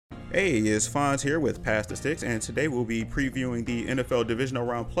Hey, it's Fonz here with Past the Sticks, and today we'll be previewing the NFL Divisional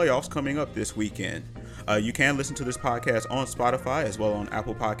Round playoffs coming up this weekend. You can listen to this podcast on Spotify as well on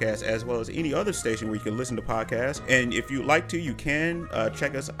Apple Podcasts as well as any other station where you can listen to podcasts. And if you'd like to, you can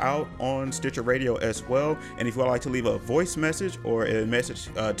check us out on Stitcher Radio as well. And if you would like to leave a voice message or a message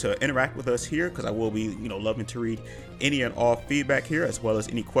to interact with us here, because I will be, loving to read any and all feedback here as well as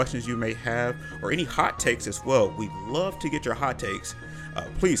any questions you may have or any hot takes as well. We'd love to get your hot takes.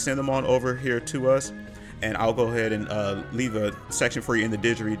 Please send them on over here to us, and I'll go ahead and leave a section for you in the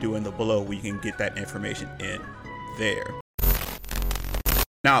didgeridoo in the below where you can get that information in there.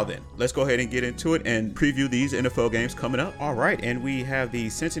 Now then, let's go ahead and get into it and preview these NFL games coming up. All right, and we have the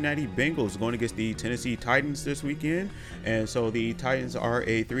Cincinnati Bengals going against the Tennessee Titans this weekend. And so the Titans are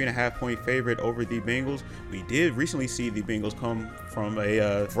a 3.5-point favorite over the Bengals. We did recently see the Bengals come from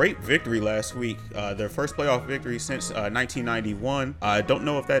a great victory last week, their first playoff victory since 1991. I don't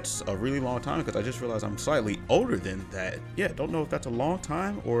know if that's a really long time because I just realized I'm slightly older than that. Yeah, don't know if that's a long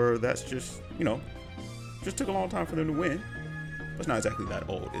time or that's just, just took a long time for them to win. It's not exactly that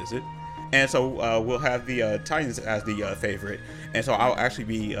old, is it? And so we'll have the Titans as the favorite. And so I'll actually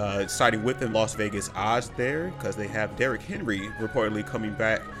be siding with the Las Vegas odds there because they have Derrick Henry reportedly coming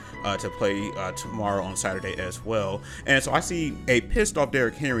back to play tomorrow on Saturday as well. And so I see a pissed off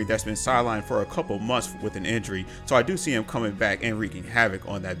Derrick Henry that's been sidelined for a couple months with an injury. So I do see him coming back and wreaking havoc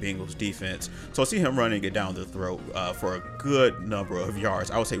on that Bengals defense. So I see him running it down the throat for a good number of yards.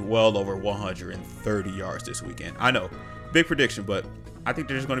 I would say well over 130 yards this weekend. I know. Big prediction, but I think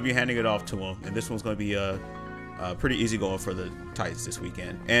they're just going to be handing it off to him, and this one's going to be pretty easy going for the Titans this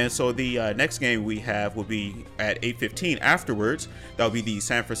weekend. And so the next game we have will be at 8:15 afterwards. That'll be the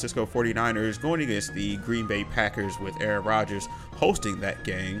San Francisco 49ers going against the Green Bay Packers with Aaron Rodgers hosting that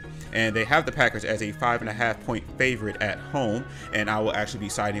game. And they have the Packers as a 5.5-point favorite at home. And I will actually be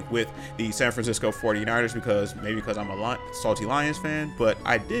siding with the San Francisco 49ers because I'm a salty Lions fan. But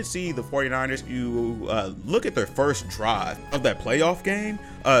I did see the 49ers, you look at their first drive of that playoff game.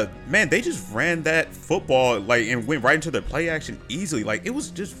 Man, they just ran that football and went right into their play action easily. It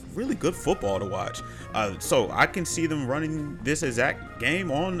was just really good football to watch. So I can see them running this exact game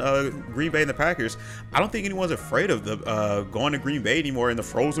on Green Bay and the Packers. I don't think anyone's afraid of the going to Green Bay anymore in the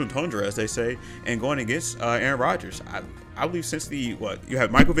frozen tundra, as they say, and going against Aaron Rodgers. I believe since you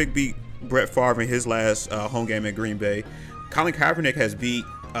have Michael Vick beat Brett Favre in his last home game at Green Bay. Colin Kaepernick has beat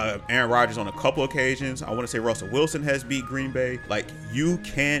Aaron Rodgers on a couple occasions. I want to say Russell Wilson has beat Green Bay. You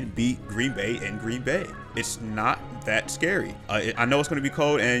can beat Green Bay in Green Bay. It's not that scary. I know it's going to be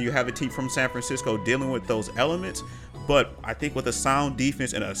cold and you have a team from San Francisco dealing with those elements, but I think with a sound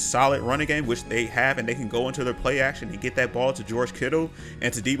defense and a solid running game, which they have, and they can go into their play action and get that ball to George Kittle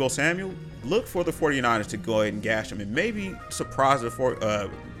and to Deebo Samuel, look for the 49ers to go ahead and gash them and maybe surprise the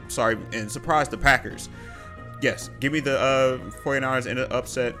Packers. Yes, give me the 49ers in an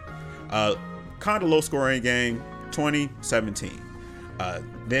upset. Kind of low scoring game, 20-17.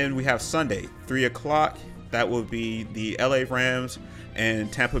 Then we have Sunday, 3 o'clock. That will be the LA Rams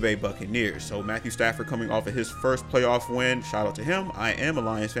and Tampa Bay Buccaneers. So Matthew Stafford coming off of his first playoff win. Shout out to him. I am a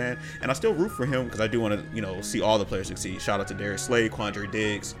Lions fan, and I still root for him because I do want to, see all the players succeed. Shout out to Darius Slay, Quandre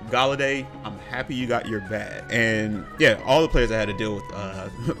Diggs, Galladay. I'm happy you got your bag. And yeah, all the players that had to deal with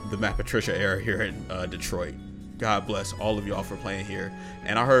the Matt Patricia era here in Detroit. God bless all of y'all for playing here.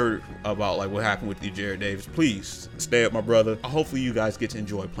 And I heard about what happened with you, Jared Davis. Please stay up, my brother. Hopefully you guys get to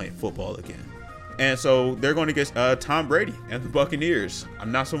enjoy playing football again. And so they're going to get Tom Brady and the Buccaneers.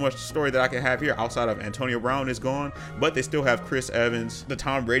 I'm not so much story that I can have here outside of Antonio Brown is gone, but they still have Chris Evans. The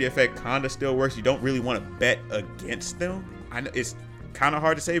Tom Brady effect kind of still works. You don't really want to bet against them. I know it's kind of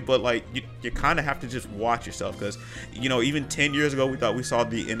hard to say, but you kind of have to just watch yourself because even 10 years ago we thought we saw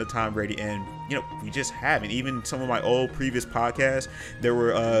the end of Tom Brady, and we just haven't. Even some of my old previous podcasts, there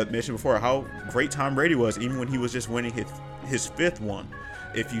were mentioned before how great Tom Brady was, even when he was just winning his fifth one.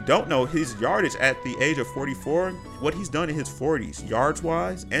 If you don't know, his yardage at the age of 44, what he's done in his 40s, yards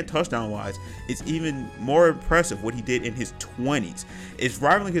wise and touchdown wise, is even more impressive what he did in his 20s. It's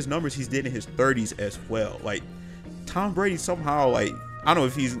rivaling his numbers he did in his 30s as well. Tom Brady somehow, I don't know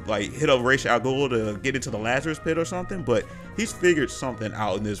if he's hit a racial goal to get into the Lazarus pit or something, but he's figured something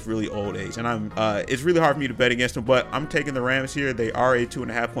out in this really old age. And it's really hard for me to bet against him, but I'm taking the Rams here. They are a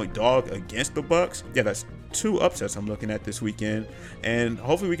 2.5-point dog against the Bucs. Yeah, that's 2 upsets I'm looking at this weekend. And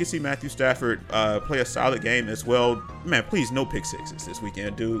hopefully we can see Matthew Stafford play a solid game as well. Man, please, no pick sixes this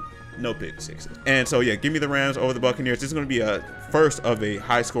weekend, dude. No pick sixes. And so, yeah, give me the Rams over the Buccaneers. This is going to be a first of a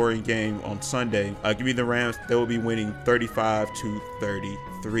high-scoring game on Sunday. Give me the Rams. They will be winning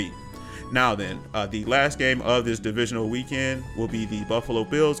 35-33. Now then, the last game of this divisional weekend will be the Buffalo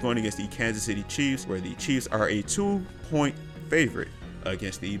Bills going against the Kansas City Chiefs, where the Chiefs are a 2-point favorite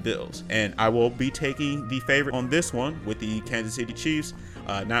against the Bills. And I will be taking the favorite on this one with the Kansas City Chiefs,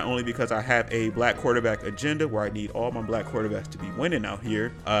 not only because I have a black quarterback agenda where I need all my black quarterbacks to be winning out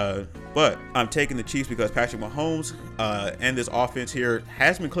here, but I'm taking the Chiefs because Patrick Mahomes and this offense here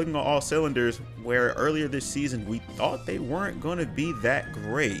has been clicking on all cylinders, where earlier this season we thought they weren't going to be that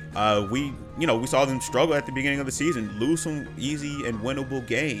great. We saw them struggle at the beginning of the season, lose some easy and winnable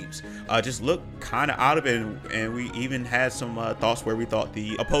games, just look kind of out of it, and we even had some thoughts where we thought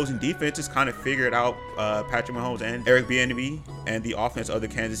the opposing defenses kind of figured out Patrick Mahomes and Eric Bieniemy and the offense of the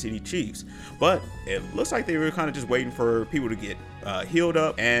Kansas City Chiefs. But it looks like they were kind of just waiting for people to get healed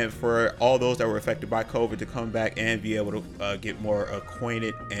up and for all those that were affected by COVID to come back and be able to get more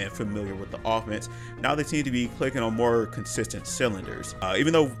acquainted and familiar with the offense. Now they seem to be clicking on more consistent cylinders.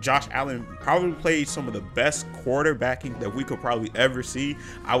 Even though Josh Allen probably played some of the best quarterbacking that we could probably ever see,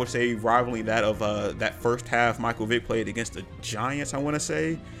 I would say rivaling that of that first half Michael Vick played against the Giants, I want to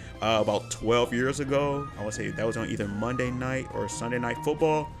say, about 12 years ago. I would say that was on either Monday night or Sunday Night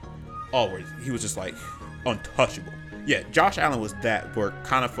Football. Always, he was just like untouchable. Yeah, Josh Allen was that for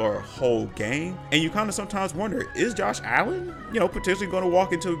kind of for a whole game. And you kind of sometimes wonder, is Josh Allen, potentially going to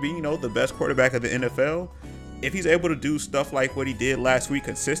walk into being, the best quarterback of the NFL? If he's able to do stuff like what he did last week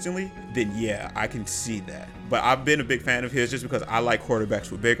consistently, then yeah, I can see that. But I've been a big fan of his just because I like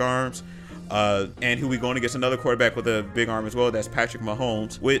quarterbacks with big arms. And who we going against another quarterback with a big arm as well, that's Patrick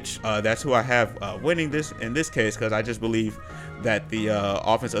Mahomes, which that's who I have winning this in this case, because I just believe that the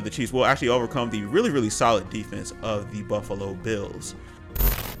offense of the Chiefs will actually overcome the really, really solid defense of the Buffalo Bills.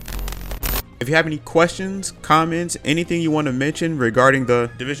 If you have any questions, comments, anything you want to mention regarding the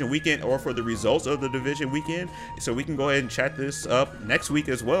division weekend or for the results of the division weekend, so we can go ahead and chat this up next week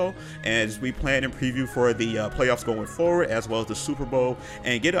as well, as we plan and preview for the playoffs going forward, as well as the Super Bowl,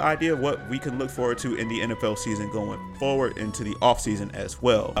 and get an idea of what we can look forward to in the NFL season going forward into the off season as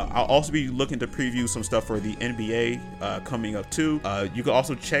well. I'll also be looking to preview some stuff for the NBA coming up too. You can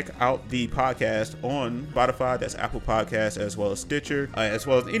also check out the podcast on Spotify, that's Apple Podcasts, as well as Stitcher, as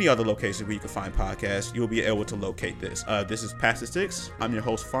well as any other location where you can find podcasts. You'll be able to locate this. This is Past the Sticks. I'm your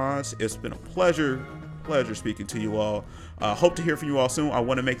host, Fonz. It's been a pleasure speaking to you all. Hope to hear from you all soon. I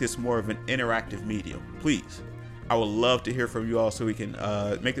want to make this more of an interactive medium. Please, I would love to hear from you all so we can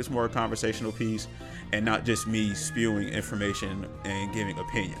make this more a conversational piece and not just me spewing information and giving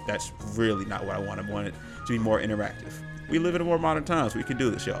opinion. That's really not what I want. I want it to be more interactive. We live in more modern times. We can do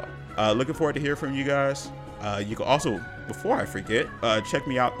this, y'all. Looking forward to hear from you guys. You can also, before I forget, check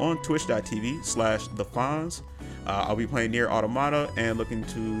me out on twitch.tv/thefonz. I'll be playing Nier Automata and looking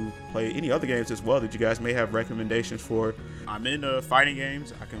to play any other games as well that you guys may have recommendations for. I'm into fighting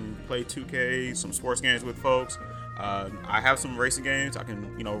games. I can play 2K, some sports games with folks. I have some racing games. I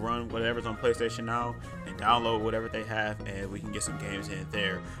can, run whatever's on PlayStation Now and download whatever they have, and we can get some games in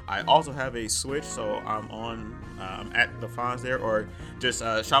there. I also have a Switch, so I'm at the Fonz there, or just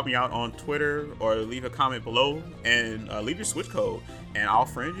shout me out on Twitter or leave a comment below and leave your Switch code, and I'll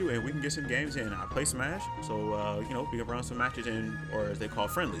friend you and we can get some games in. I play Smash, so we can run some matches in, or as they call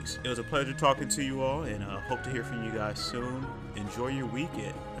friendlies. It was a pleasure talking to you all, and hope to hear from you guys soon. Enjoy your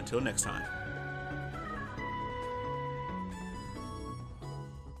weekend. Until next time.